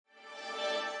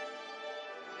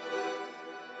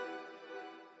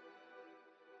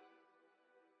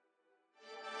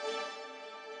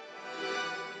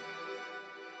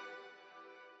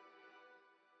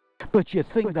But you'd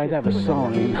think they'd have a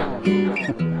sign.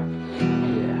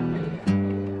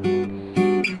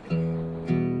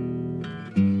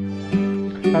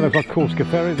 That looks like Corsica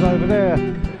Ferries over there.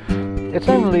 It's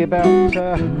only about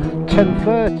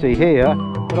 10:30 here,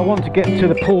 but I want to get to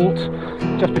the port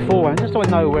just beforehand, just so I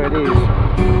know where it is.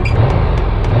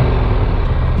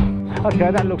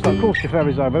 Okay, that looks like Corsica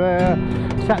Ferries over there.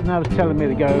 Sat nav's telling me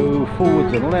to go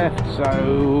forwards and left,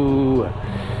 so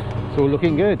it's all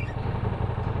looking good.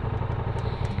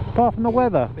 Apart from the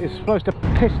weather, it's supposed to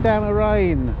piss down the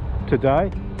rain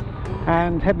today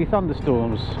and heavy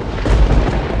thunderstorms.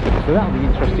 So that'll be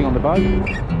interesting on the boat.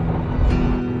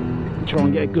 Try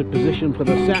and get a good position for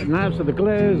the sat nav, so the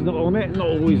glare's not on it, not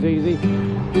always easy.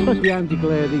 It's supposed to be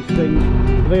anti-glare, these things.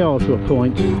 They are to a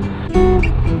point.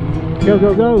 Go,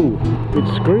 go, go! Good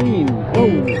screen!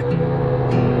 Oh!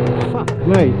 Fuck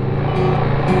me!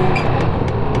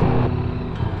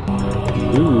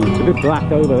 Ooh, it's a bit black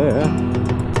over there.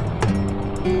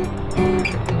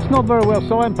 It's not very well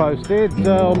signposted,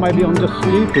 or maybe I'm just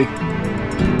stupid.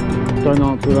 Don't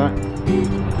answer that.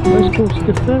 Where's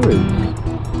Corsica Ferries?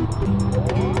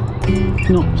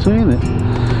 Not seeing it.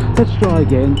 Let's try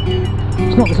again.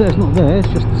 It's not to say it's not there, it's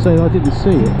just to say I didn't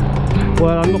see it.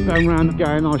 Well, I'm not going round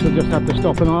again, I shall just have to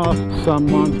stop and ask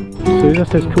someone. See, that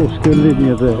says Corsica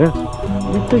Linea there.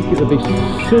 I think it would be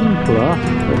simpler,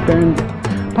 but then...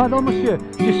 Pardon, monsieur,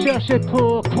 je cherche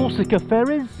pour Corsica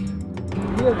Ferries?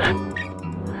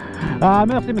 Ah,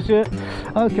 merci, monsieur.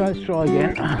 Okay, let's try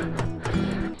again.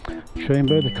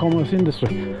 Chamber of the Commerce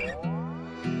Industry.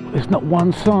 There's not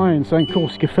one sign saying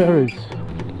Corsica Ferries.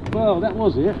 Well, that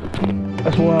was it.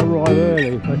 That's why I arrived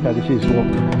early. Okay, this is what,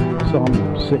 some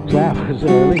 6 hours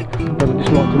early, but I'd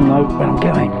just like to know where I'm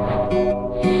going.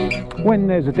 When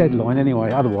there's a deadline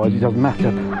anyway, otherwise it doesn't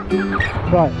matter.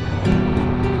 Right.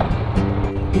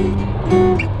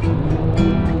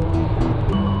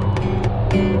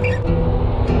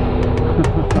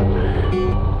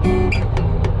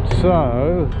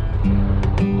 So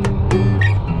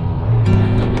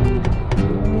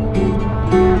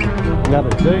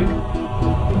that'll do.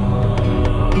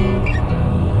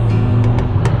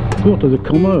 Port of the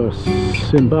Commerce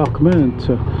embarkment.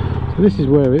 So this is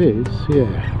where it is,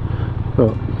 yeah.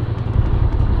 But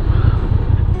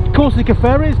Corsica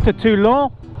Ferries to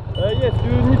Toulon? Yes,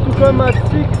 you need to come at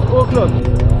 6 o'clock.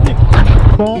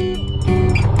 6. Bon.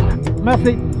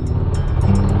 Merci.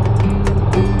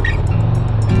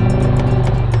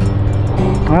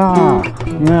 Ah,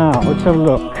 now let's have a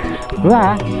look.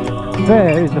 That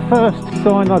there is the first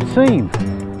sign I've seen.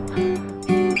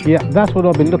 Yeah, that's what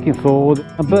I've been looking for,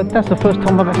 but that's the first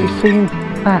time I've actually seen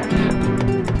that.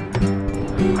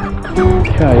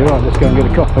 Okay, right, let's go and get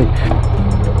a coffee.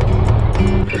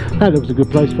 That looks a good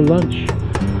place for lunch.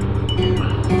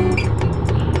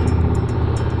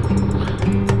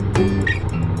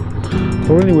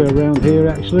 Or anywhere around here,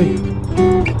 actually.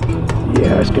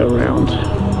 Yeah, let's go around.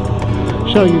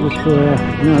 Show you the square.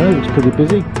 No, that looks pretty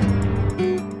busy.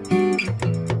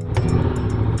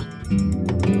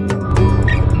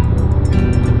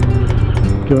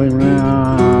 Going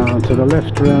round to the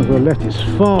left, round to the left. It's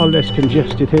far less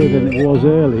congested here than it was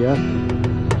earlier.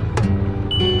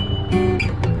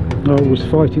 I was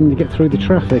fighting to get through the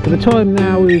traffic. At the time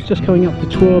now is just coming up to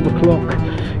 12 o'clock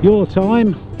your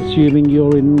time, assuming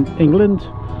you're in England.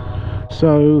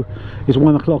 So it's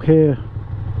 1 o'clock here.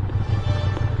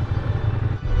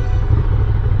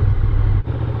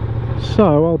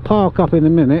 So I'll park up in a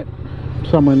minute,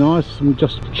 somewhere nice, and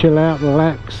just chill out,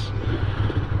 relax.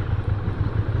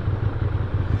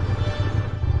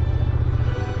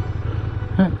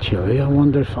 Actually, I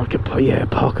wonder if I could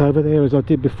park over there as I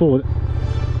did before.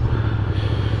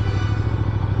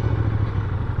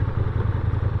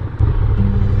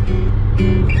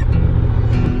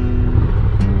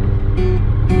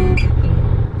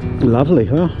 Lovely,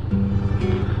 huh?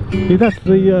 See, that's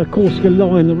the Corsica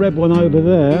line, the red one over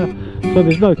there. So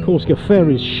there's no Corsica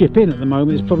Ferries ship in at the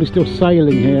moment. It's probably still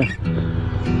sailing here.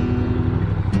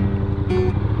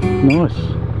 Nice.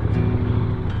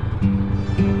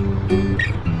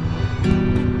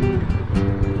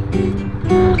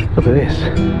 Look at this.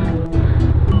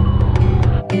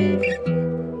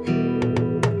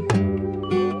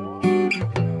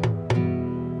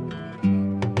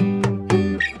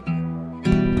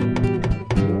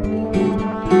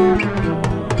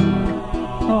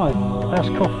 That's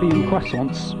coffee and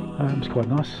croissants. It's quite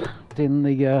nice. In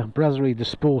the Brasserie de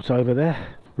Sport over there,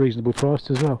 reasonable priced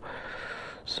as well.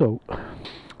 So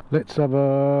let's have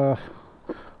a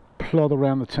plod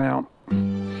around the town.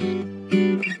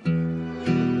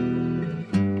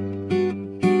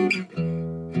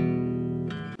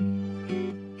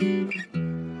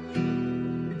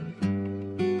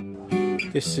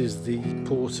 This is the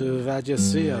port of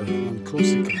Ajaccio on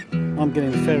Corsica. I'm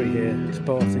getting the ferry here,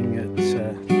 departing at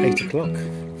 8 o'clock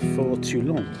for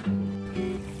Toulon.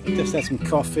 Just had some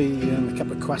coffee and a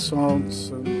couple of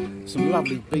croissants and some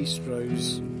lovely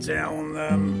bistros down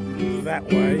that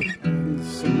way, and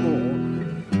some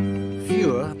more.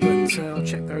 Fewer, but I'll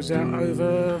check those out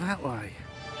over that way.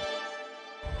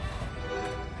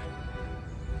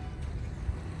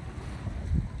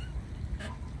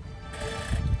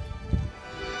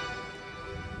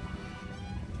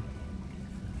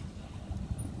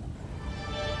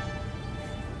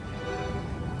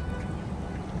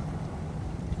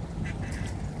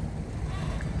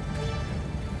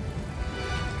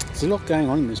 There's a lot going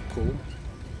on in this pool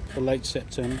for late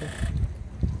September.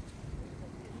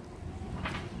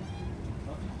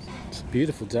 It's a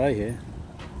beautiful day here.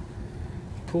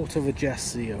 Port of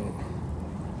Ajaccio.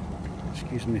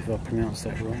 Excuse me if I pronounced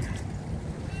that wrong.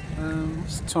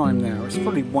 What's the time now? It's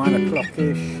probably 1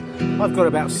 o'clock-ish. I've got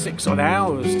about 6 odd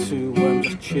hours to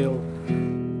just chill.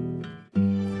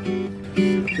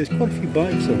 There's quite a few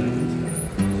boats around.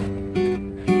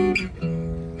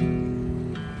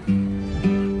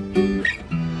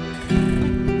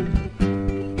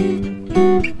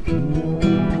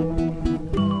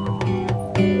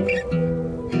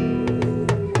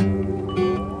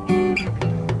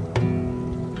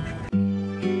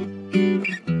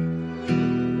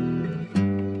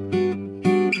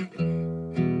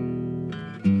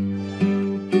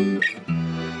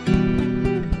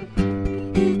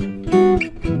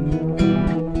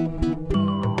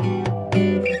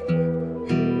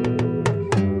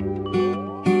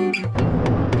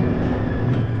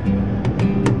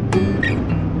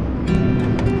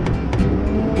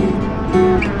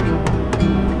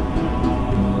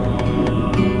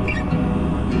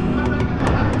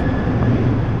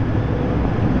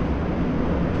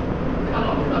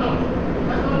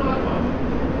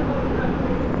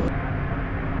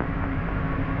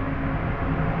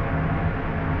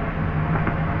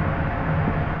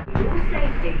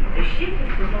 The ship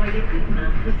has provided good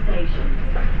maps for stations.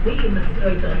 We must go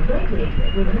directly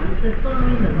with one of the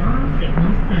following alarm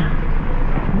signals sound.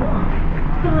 1.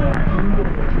 Fire on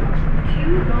board.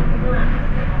 2. Long glass.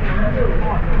 And door.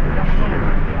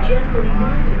 2. General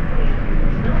emergency.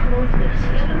 Not lost to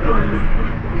the ground.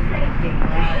 For safety,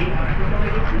 the ship has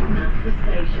provided good maps for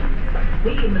stations.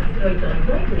 We must go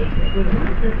directly with one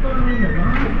of the following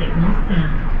alarm signals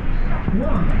sound.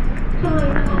 1.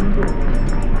 Fire on board.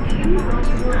 2. Long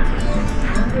glass.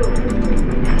 And door. 2.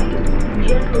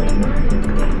 General emergency.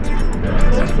 Not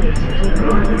lost to the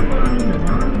ground. The following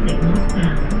alarm signals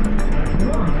sound.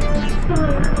 1.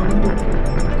 Fire on board.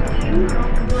 2.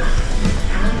 Long glass.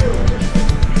 And door.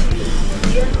 2.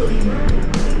 General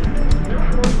emergency. Not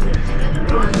lost to the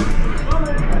ground.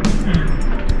 Follow that sound.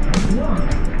 1.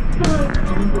 Fire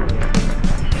on board.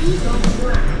 2. Long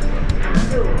glass. And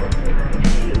door.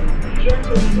 2.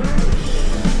 General emergency.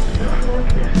 Not lost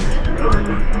to the ground.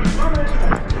 Follow that.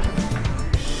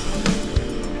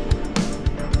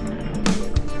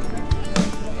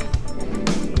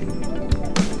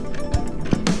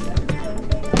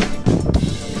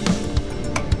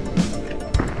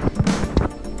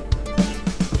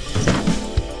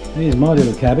 Here's my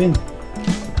little cabin. Do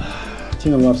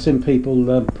you know, I've seen people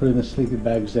putting their sleeping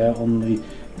bags out on the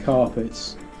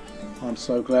carpets. I'm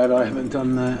so glad I haven't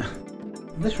done that.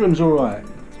 This room's alright,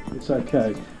 it's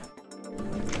okay.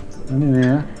 And in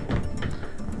here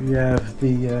we have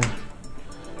the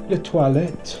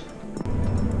toilet.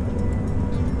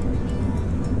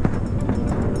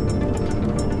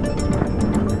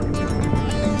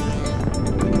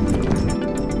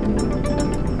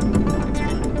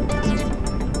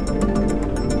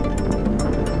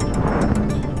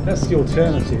 That's the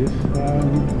alternative,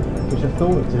 which I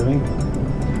thought of doing.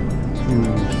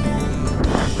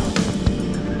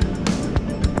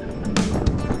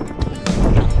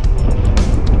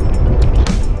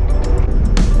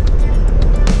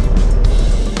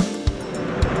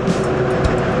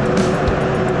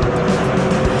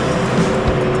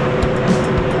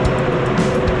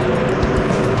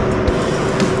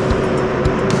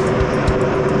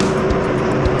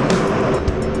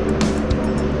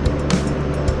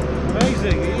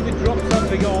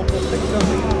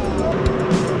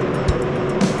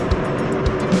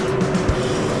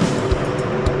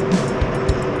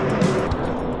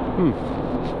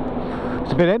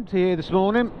 It's a bit empty here this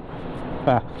morning.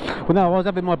 Well, no, I was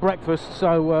having my breakfast,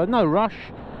 so no rush.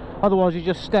 Otherwise you're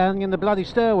just standing in the bloody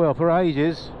stairwell for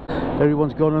ages.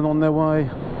 Everyone's gone and on their way.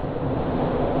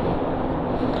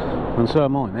 And so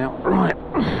am I now. Right.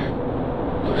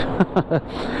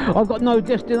 I've got no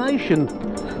destination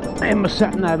in my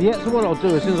sat nav yet, so what I'll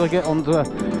do as soon as I get onto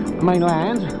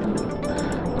mainland,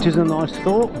 which is a nice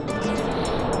thought,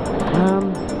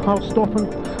 I'll stop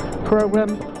and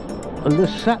program the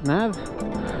sat nav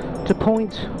to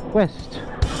point west.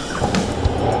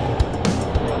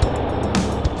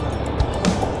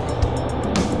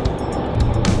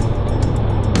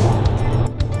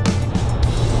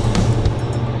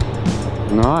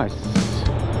 Nice.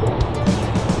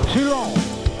 Toulon.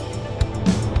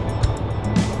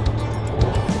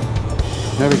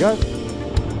 There we go.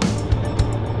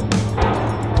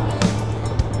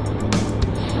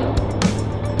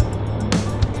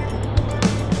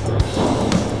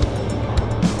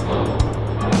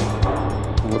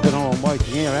 I don't know, I'm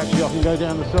waiting here. Actually, I can go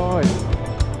down the side.